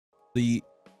The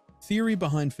theory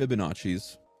behind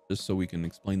Fibonacci's, just so we can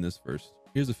explain this first,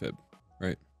 here's a fib,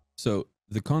 right? So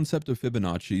the concept of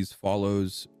Fibonacci's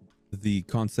follows the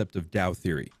concept of Dow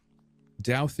theory.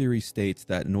 Dow theory states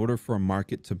that in order for a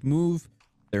market to move,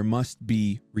 there must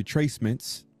be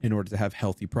retracements in order to have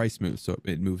healthy price moves. So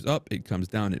it moves up, it comes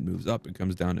down, it moves up, it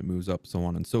comes down, it moves up, so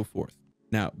on and so forth.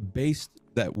 Now, based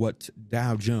that what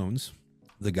Dow Jones,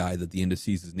 the guy that the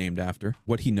indices is named after,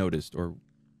 what he noticed or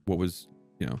what was,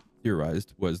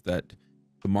 theorized was that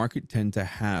the market tend to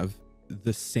have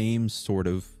the same sort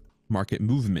of market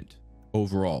movement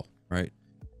overall, right?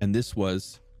 And this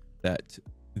was that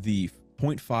the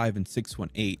 0.5 and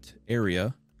 618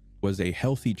 area was a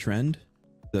healthy trend.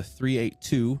 The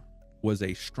 382 was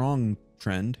a strong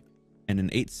trend, and an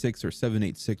 86 or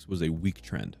 786 was a weak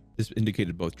trend. This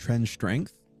indicated both trend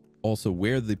strength, also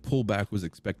where the pullback was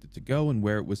expected to go and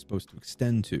where it was supposed to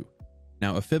extend to.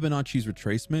 Now, a Fibonacci's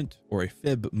retracement or a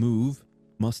fib move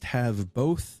must have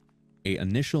both a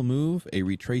initial move, a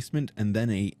retracement, and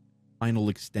then a final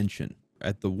extension.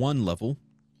 At the 1 level,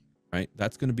 right,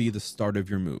 that's going to be the start of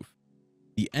your move.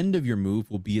 The end of your move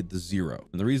will be at the 0.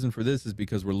 And the reason for this is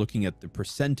because we're looking at the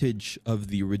percentage of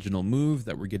the original move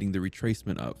that we're getting the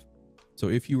retracement of. So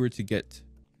if you were to get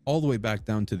all the way back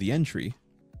down to the entry,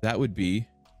 that would be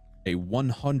a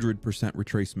 100%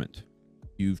 retracement.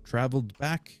 You've traveled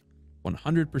back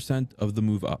 100% of the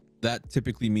move up. That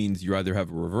typically means you either have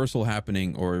a reversal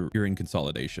happening or you're in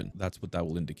consolidation. That's what that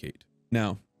will indicate.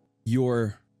 Now,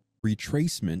 your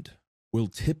retracement will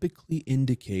typically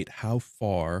indicate how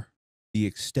far the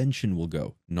extension will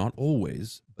go. Not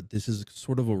always, but this is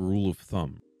sort of a rule of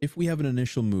thumb. If we have an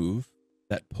initial move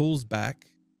that pulls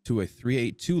back to a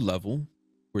 382 level,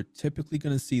 we're typically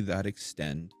going to see that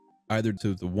extend either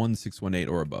to the 1618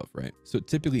 or above, right? So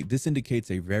typically this indicates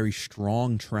a very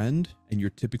strong trend, and you're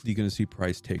typically going to see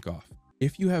price take off.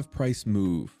 If you have price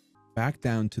move back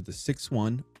down to the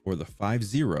 61 or the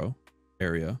 50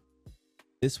 area,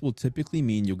 this will typically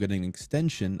mean you'll get an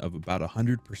extension of about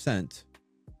 100%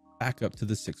 back up to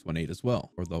the 618 as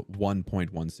well, or the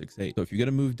 1.168. So if you get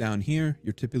a move down here,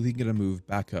 you're typically going to move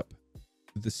back up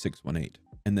to the 618.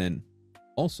 And then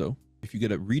also, if you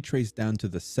get a retrace down to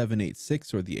the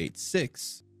 786 or the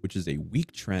 86, which is a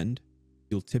weak trend,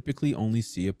 you'll typically only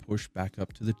see a push back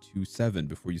up to the 27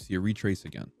 before you see a retrace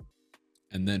again.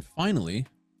 And then finally,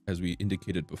 as we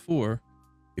indicated before,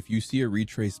 if you see a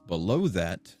retrace below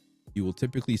that, you will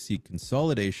typically see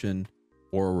consolidation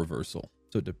or a reversal.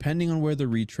 So depending on where the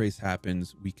retrace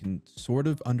happens, we can sort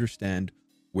of understand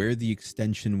where the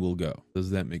extension will go. Does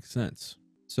that make sense?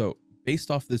 So based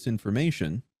off this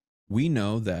information, we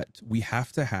know that we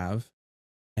have to have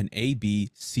an A, B,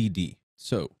 C, D.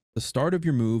 So the start of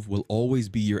your move will always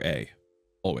be your A,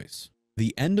 always.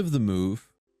 The end of the move,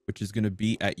 which is going to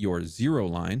be at your 0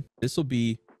 line, this will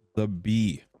be the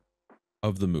B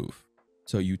of the move.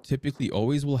 So you typically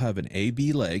always will have an A,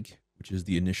 B leg, which is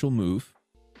the initial move.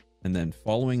 And then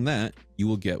following that, you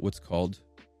will get what's called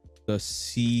the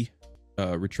C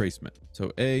retracement.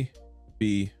 So A,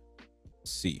 B,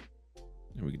 C.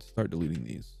 And we can start deleting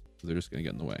these. They're just going to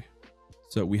get in the way.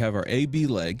 So we have our A, B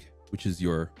leg, which is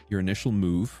your initial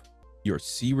move, your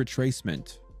C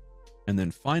retracement. And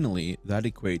then finally, that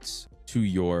equates to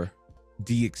your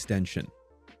D extension,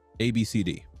 A, B, C,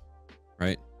 D,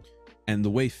 right? And the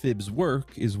way fibs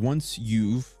work is once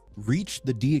you've reached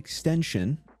the D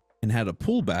extension and had a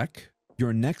pullback,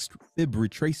 your next fib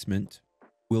retracement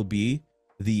will be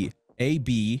the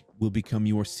AB will become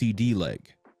your CD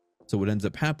leg. So what ends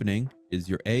up happening is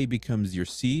your A becomes your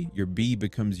C, your B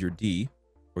becomes your D,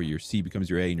 or your C becomes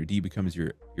your A and your D becomes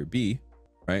your B,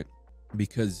 right?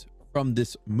 Because from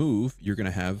this move, you're going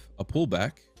to have a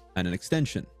pullback and an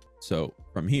extension. So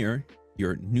from here,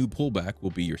 your new pullback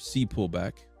will be your C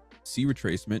pullback, C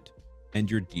retracement,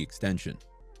 and your D extension.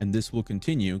 And this will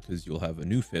continue because you'll have a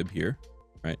new fib here,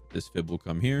 right? This fib will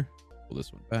come here, pull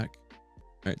this one back,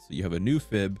 right? So you have a new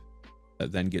fib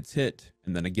that then gets hit.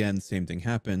 And then again, same thing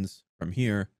happens from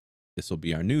here. This will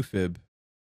be our new fib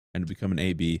and become an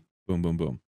AB, boom, boom,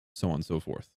 boom, so on and so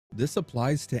forth. This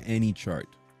applies to any chart,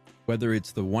 whether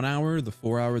it's the 1 hour, the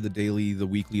 4 hour, the daily, the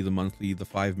weekly, the monthly, the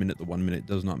 5 minute, the 1 minute,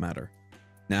 does not matter.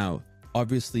 Now,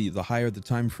 obviously, the higher the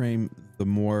time frame,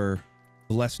 the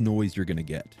less noise you're going to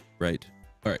get, right?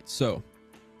 All right, so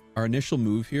our initial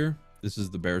move here, this is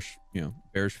the bearish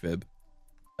fib.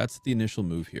 That's the initial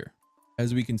move here.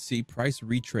 As we can see, price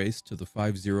retraced to the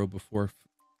 50 before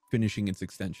finishing its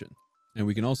extension. And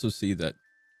we can also see that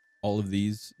all of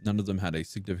these, none of them had a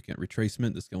significant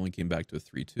retracement. This only came back to a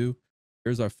 3-2.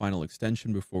 Here's our final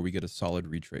extension before we get a solid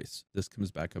retrace. This comes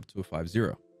back up to a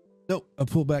 50. No, a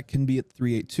pullback can be at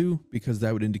 382 because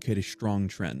that would indicate a strong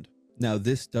trend. Now,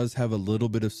 this does have a little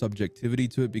bit of subjectivity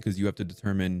to it because you have to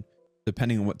determine,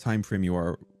 depending on what time frame you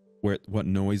are, what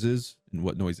noise is and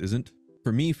what noise isn't.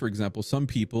 For me, for example, some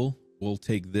people will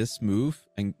take this move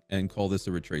and call this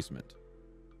a retracement.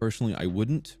 Personally, I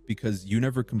wouldn't, because you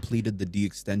never completed the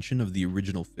de-extension of the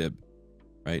original fib,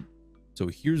 right? So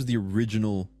here's the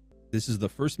original. This is the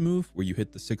first move where you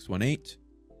hit the 618.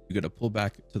 You get a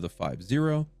pullback to the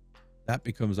 50. That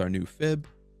becomes our new fib,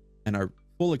 and our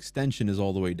full extension is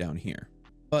all the way down here.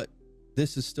 But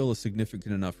this is still a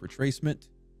significant enough retracement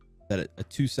that a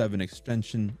 2.7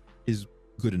 extension is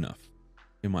good enough,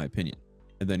 in my opinion.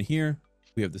 And then here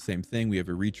we have the same thing. We have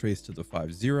a retrace to the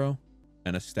 50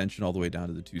 and extension all the way down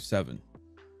to the 2.7.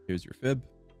 Here's your fib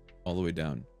all the way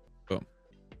down. Boom.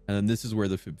 And then this is where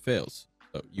the fib fails.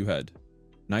 So you had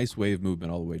nice wave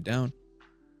movement all the way down.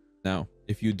 Now,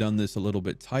 if you'd done this a little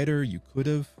bit tighter, you could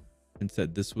have and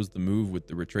said this was the move with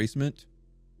the retracement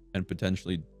and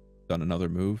potentially done another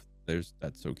move.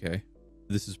 That's okay.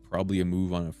 This is probably a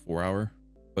move on a 4 hour,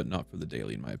 but not for the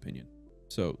daily, in my opinion.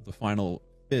 So the final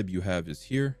fib you have is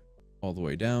here all the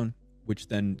way down, which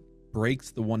then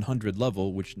breaks the 100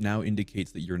 level, which now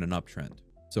indicates that you're in an uptrend.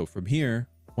 So from here,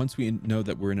 once we know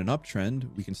that we're in an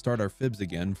uptrend, we can start our fibs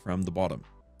again from the bottom.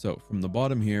 So from the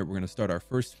bottom here, we're going to start our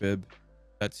first fib.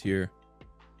 That's here.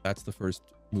 That's the first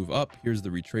move up. Here's the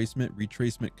retracement.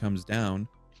 Retracement comes down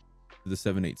to the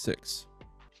 786.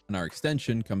 And our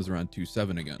extension comes around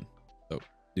 2.7 again. So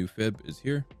new fib is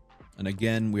here. And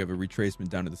again, we have a retracement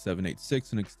down to the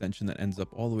 786, an extension that ends up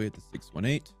all the way at the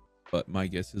 618. But my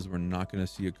guess is we're not going to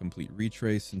see a complete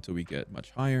retrace until we get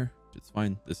much higher. It's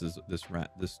fine. This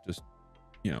just,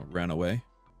 you know, ran away.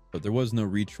 But there was no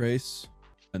retrace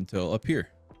until up here.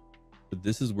 But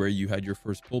this is where you had your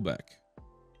first pullback.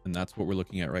 And that's what we're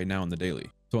looking at right now on the daily.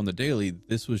 So on the daily,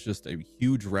 this was just a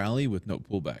huge rally with no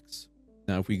pullbacks.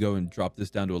 Now, if we go and drop this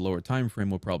down to a lower time frame,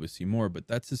 we'll probably see more, but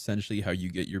that's essentially how you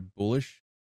get your bullish,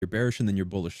 your bearish, and then your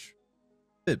bullish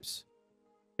fibs.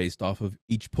 Based off of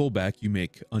each pullback, you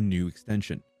make a new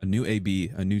extension, a new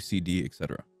AB, a new CD,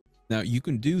 etc. Now, you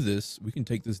can do this. We can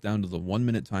take this down to the 1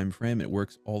 minute time frame. It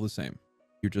works all the same.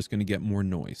 You're just going to get more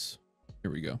noise.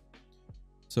 Here we go.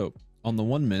 So on the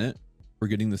 1 minute, we're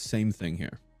getting the same thing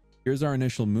here. Here's our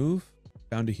initial move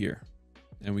down to here,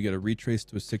 and we get a retrace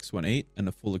to a 618 and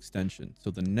a full extension.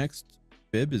 So the next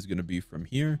fib is going to be from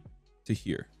here to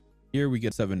here. Here we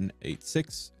get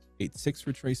 786, 86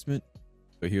 retracement.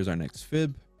 So here's our next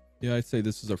fib. Yeah, I'd say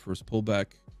this is our first pullback,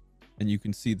 and you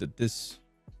can see that this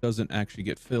doesn't actually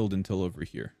get filled until over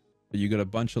here. So you got a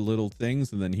bunch of little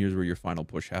things, and then here's where your final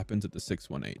push happens at the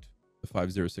 618, the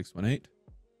 50618.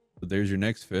 So there's your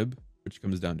next fib, which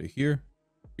comes down to here.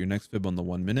 Your next fib on the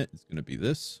 1 minute is going to be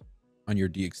this on your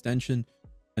D extension,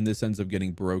 and this ends up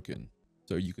getting broken.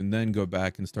 So you can then go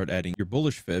back and start adding your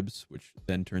bullish fibs, which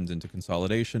then turns into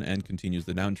consolidation and continues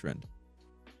the downtrend.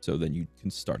 So then you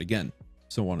can start again,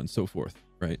 so on and so forth,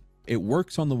 right? It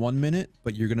works on the 1 minute,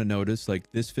 but you're going to notice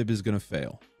like this fib is going to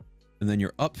fail. And then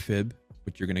your up fib,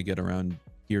 which you're going to get around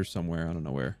here somewhere, I don't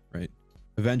know where, right?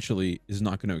 Eventually is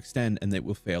not going to extend, and it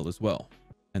will fail as well.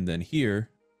 And then here,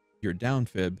 your down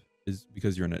fib is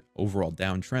because you're in an overall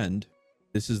downtrend.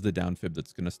 This is the down fib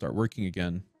that's going to start working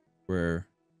again, where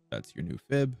that's your new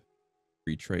fib,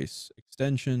 retrace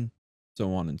extension,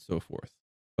 so on and so forth.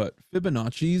 But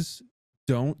Fibonacci's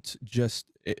don't just,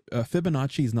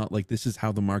 Fibonacci is not like this is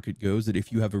how the market goes, that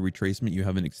if you have a retracement, you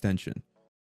have an extension.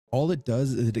 All it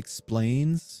does is it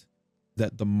explains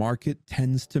that the market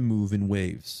tends to move in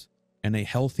waves, and a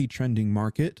healthy trending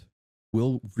market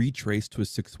will retrace to a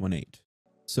 618.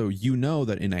 So you know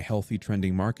that in a healthy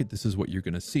trending market, this is what you're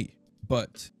going to see.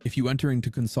 But if you enter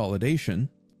into consolidation,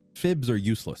 fibs are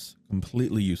useless,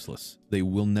 completely useless. They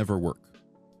will never work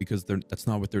because that's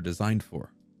not what they're designed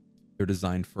for. They're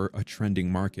designed for a trending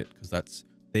market because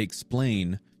they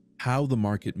explain how the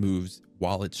market moves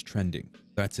while it's trending.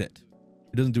 That's it.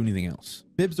 It doesn't do anything else.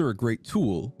 Fibs are a great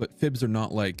tool, but fibs are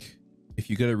not like if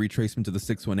you get a retracement to the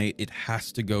 618, it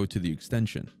has to go to the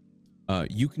extension.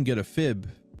 You can get a fib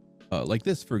like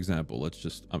this, for example. Let's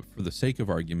just, for the sake of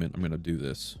argument, I'm going to do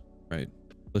this, right?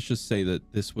 Let's just say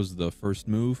that this was the first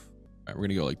move. All right, we're going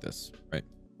to go like this, right?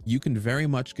 You can very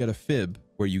much get a fib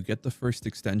where you get the first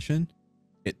extension,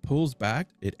 it pulls back,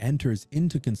 it enters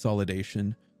into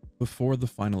consolidation before the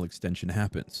final extension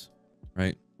happens,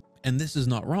 right? And this is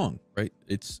not wrong, right?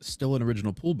 It's still an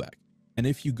original pullback. And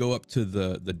if you go up to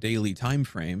the daily time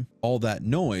frame, all that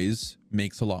noise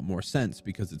makes a lot more sense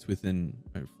because it's within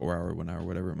 4 hour, 1 hour,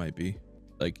 whatever it might be.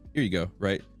 Like, here you go,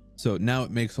 right? So now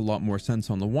it makes a lot more sense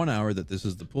on the 1 hour that this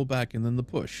is the pullback and then the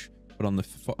push.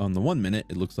 but on the 1 minute,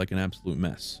 it looks like an absolute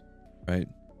mess, right?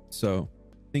 So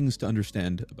things to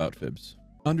understand about fibs.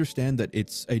 Understand that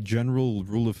it's a general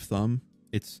rule of thumb.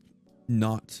 It's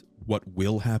not what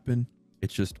will happen.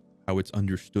 It's just how it's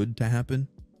understood to happen.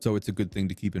 So it's a good thing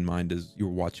to keep in mind as you're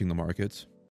watching the markets.